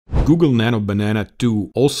Google Nano Banana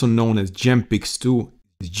 2, also known as GemPix 2,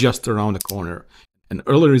 is just around the corner, and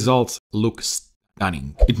early results look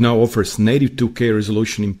stunning. It now offers native 2K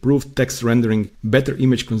resolution, improved text rendering, better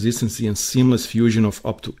image consistency, and seamless fusion of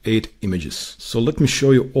up to 8 images. So let me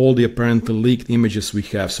show you all the apparently leaked images we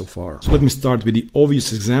have so far. So let me start with the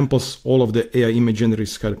obvious examples. All of the AI image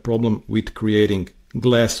generators had a problem with creating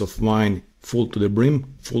glass of wine full to the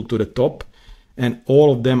brim, full to the top, and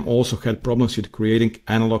all of them also had problems with creating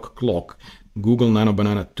analog clock. Google Nano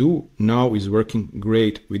Banana 2 now is working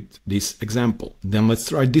great with this example. Then let's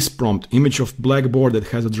try this prompt. Image of blackboard that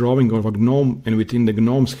has a drawing of a gnome, and within the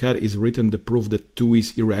gnome's head is written the proof that 2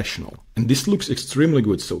 is irrational. And this looks extremely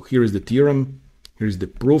good. So here is the theorem, here is the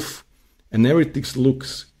proof, and everything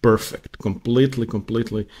looks perfect.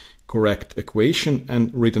 Completely correct equation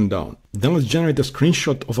and written down. Then let's generate a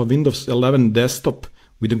screenshot of a Windows 11 desktop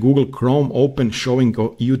with the Google Chrome open, showing a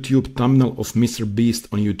YouTube thumbnail of Mr. Beast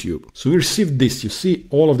on YouTube. So we received this, you see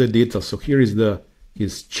all of the details. So here is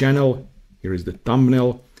his channel, here is the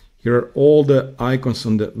thumbnail, here are all the icons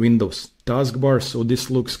on the Windows taskbar. So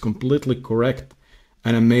this looks completely correct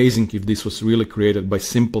and amazing if this was really created by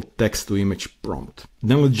simple text to image prompt.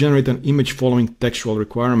 Then let's generate an image following textual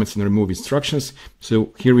requirements and remove instructions.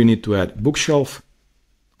 So here we need to add bookshelf,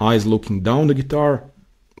 eyes looking down the guitar,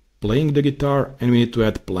 playing the guitar, and we need to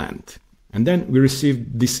add plant. And then we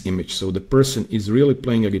received this image. So the person is really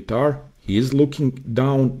playing a guitar, he is looking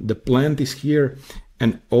down, the plant is here,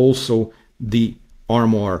 and also the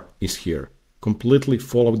armoire is here. Completely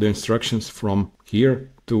follow the instructions from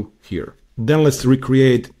here to here. Then let's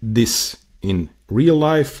recreate this in real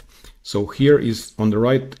life. So here is on the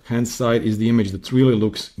right hand side is the image that really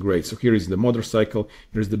looks great. So here is the motorcycle,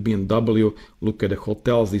 here's the BMW, look at the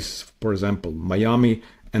hotels, this is for example Miami,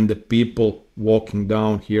 and the people walking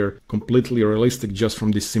down here, completely realistic just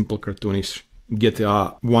from this simple cartoonish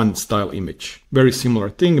GTA 1 style image. Very similar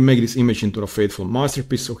thing, make this image into a faithful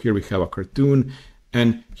masterpiece. So here we have a cartoon,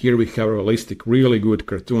 and here we have a realistic, really good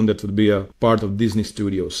cartoon that would be a part of Disney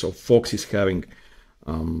Studios. So Fox is having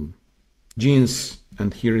jeans,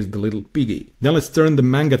 and here is the little piggy. Then let's turn the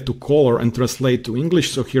manga to color and translate to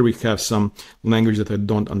English. So here we have some language that I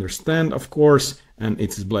don't understand, of course, and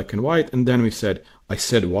it's black and white. And then we said, I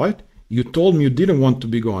said what? You told me you didn't want to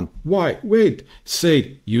be gone. Why? Wait,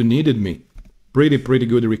 said you needed me. Pretty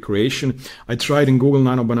good recreation. I tried in Google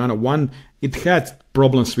Nano Banana 1. It had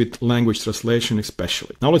problems with language translation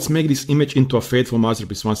especially. Now let's make this image into a faithful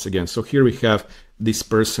masterpiece once again. So here we have this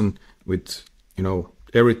person with,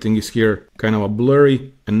 everything is here kind of a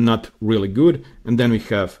blurry and not really good. And then we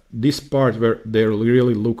have this part where they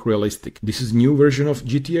really look realistic. This is new version of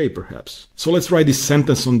GTA perhaps. So let's write this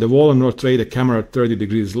sentence on the wall and rotate the camera 30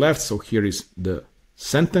 degrees left. So here is the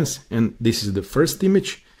sentence and this is the first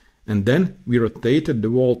image. And then we rotated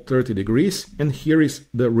the wall 30 degrees and here is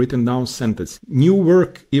the written down sentence. New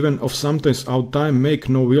work even of sometimes out time make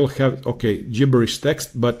no will have, okay, gibberish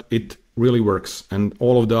text, but it really works, and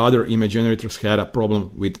all of the other image generators had a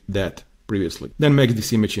problem with that previously. Then make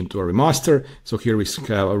this image into a remaster. So here we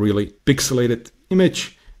have a really pixelated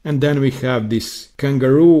image, and then we have this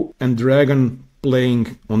kangaroo and dragon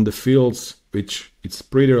playing on the fields, which it's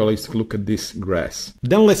pretty realistic. Look at this grass.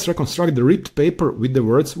 Then let's reconstruct the ripped paper with the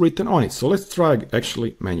words written on it. So let's try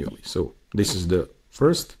actually manually. So this is the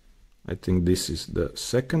first, I think this is the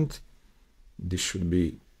second, this should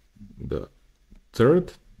be the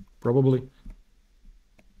third. Probably.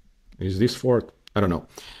 Is this fourth? I don't know.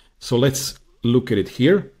 So let's look at it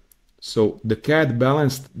here. So the cat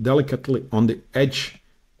balanced delicately on the edge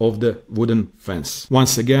of the wooden fence.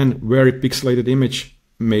 Once again, very pixelated image,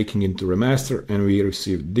 making into remaster, and we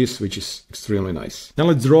received this, which is extremely nice. Now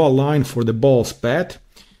let's draw a line for the ball's path.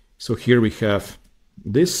 So here we have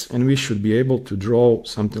this, and we should be able to draw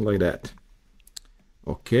something like that.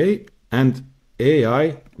 Okay, and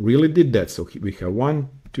AI really did that. So we have 1,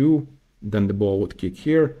 2, then the ball would kick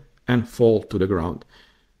here and fall to the ground.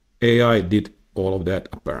 AI did all of that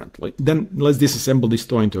apparently. Then let's disassemble this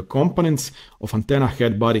toy into components of antenna,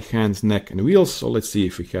 head, body, hands, neck, and wheels. So let's see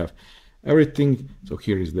if we have everything. So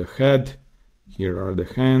here is the head, here are the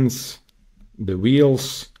hands, the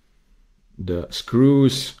wheels, the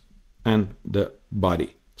screws, and the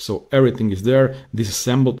body. So everything is there,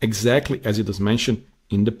 disassembled exactly as it was mentioned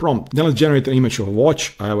in the prompt. Then let's generate an image of a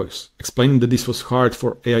watch. I was explaining that this was hard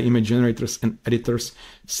for AI image generators and editors.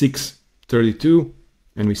 632,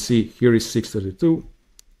 and we see here is 632,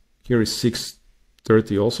 here is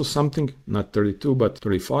 630 also something, not 32 but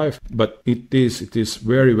 35, but it is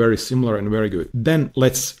very similar and very good. Then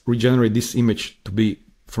let's regenerate this image to be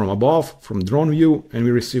from above, from drone view, and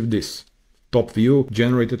we receive this. top view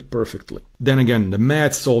generated perfectly. Then again, the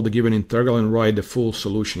math solve the given integral and write the full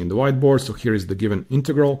solution in the whiteboard. So here is the given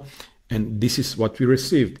integral, and this is what we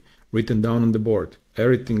received written down on the board.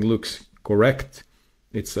 Everything looks correct.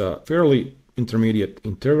 It's a fairly intermediate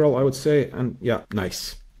integral, I would say, and yeah,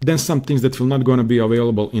 nice. Then some things that will not going to be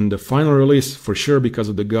available in the final release for sure because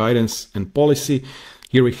of the guidance and policy.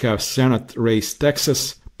 Here we have Senate race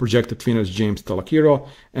Texas, projected winners James Talakiro,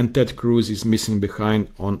 and Ted Cruz is missing behind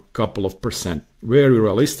on couple of %. Very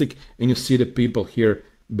realistic, and you see the people here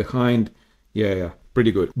behind. Yeah,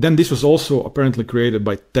 pretty good. Then this was also apparently created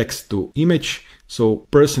by text to image. So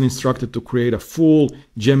person instructed to create a full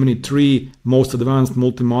Gemini 3 most advanced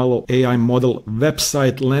multimodal AI model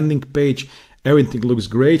website landing page. Everything looks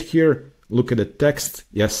great here. Look at the text.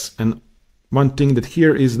 Yes, and one thing that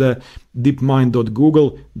here is the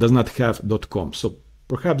DeepMind.google does not have .com. So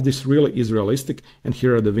perhaps this really is realistic. And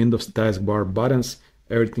here are the Windows taskbar buttons.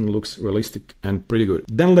 Everything looks realistic and pretty good.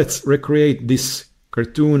 Then let's recreate this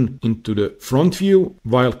cartoon into the front view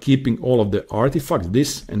while keeping all of the artifacts,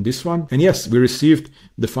 this and this one. And yes, we received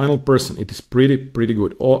the final person. It is pretty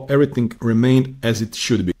good. Everything remained as it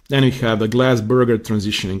should be. Then we have the glass burger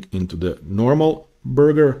transitioning into the normal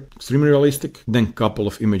burger, extremely realistic. Then couple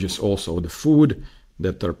of images also of the food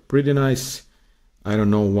that are pretty nice. I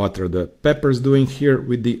don't know what are the peppers doing here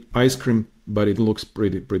with the ice cream, but it looks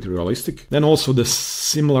pretty realistic. Then also the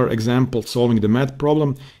similar example solving the math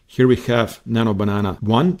problem. Here we have Nano Banana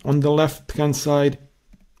 1 on the left hand side,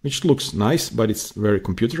 which looks nice, but it's very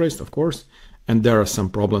computerized, of course. And there are some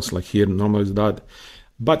problems like here, normally that.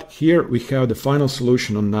 But here we have the final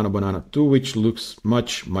solution on Nano Banana 2, which looks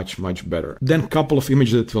much better. Then a couple of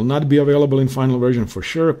images that will not be available in final version for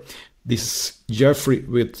sure. This is Jeffrey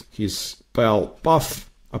with his pal Puff,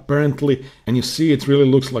 apparently, and you see it really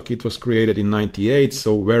looks like it was created in '98,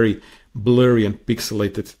 so very blurry and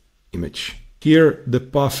pixelated image. Here the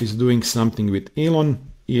Puff is doing something with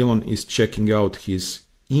Elon. Elon is checking out his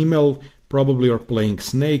email, probably, or playing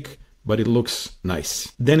Snake, but it looks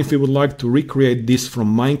nice. Then if we would like to recreate this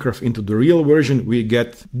from Minecraft into the real version, we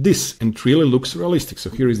get this, and it really looks realistic. So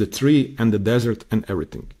here is the tree and the desert and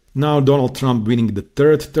everything. Now Donald Trump winning the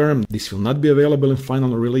third term. This will not be available in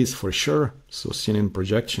final release for sure. So CNN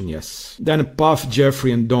projection, yes. Then Puff,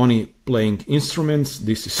 Jeffrey and Donnie playing instruments.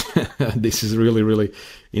 This is this is really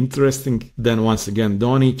interesting. Then once again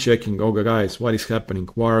Donnie checking, oh guys, what is happening?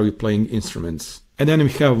 Why are we playing instruments? And then we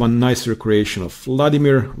have one nice recreation of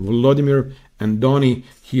Vladimir and Donnie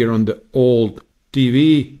here on the old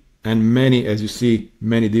TV. And many, as you see,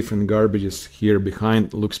 many different garbages here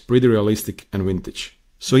behind. Looks pretty realistic and vintage.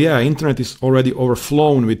 So yeah, internet is already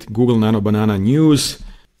overflown with Google Nano Banana news.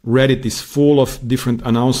 Reddit is full of different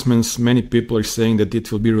announcements. Many people are saying that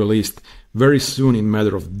it will be released very soon in a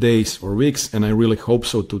matter of days or weeks, and I really hope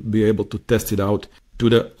so to be able to test it out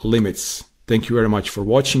to the limits. Thank you very much for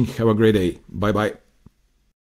watching. Have a great day. Bye bye.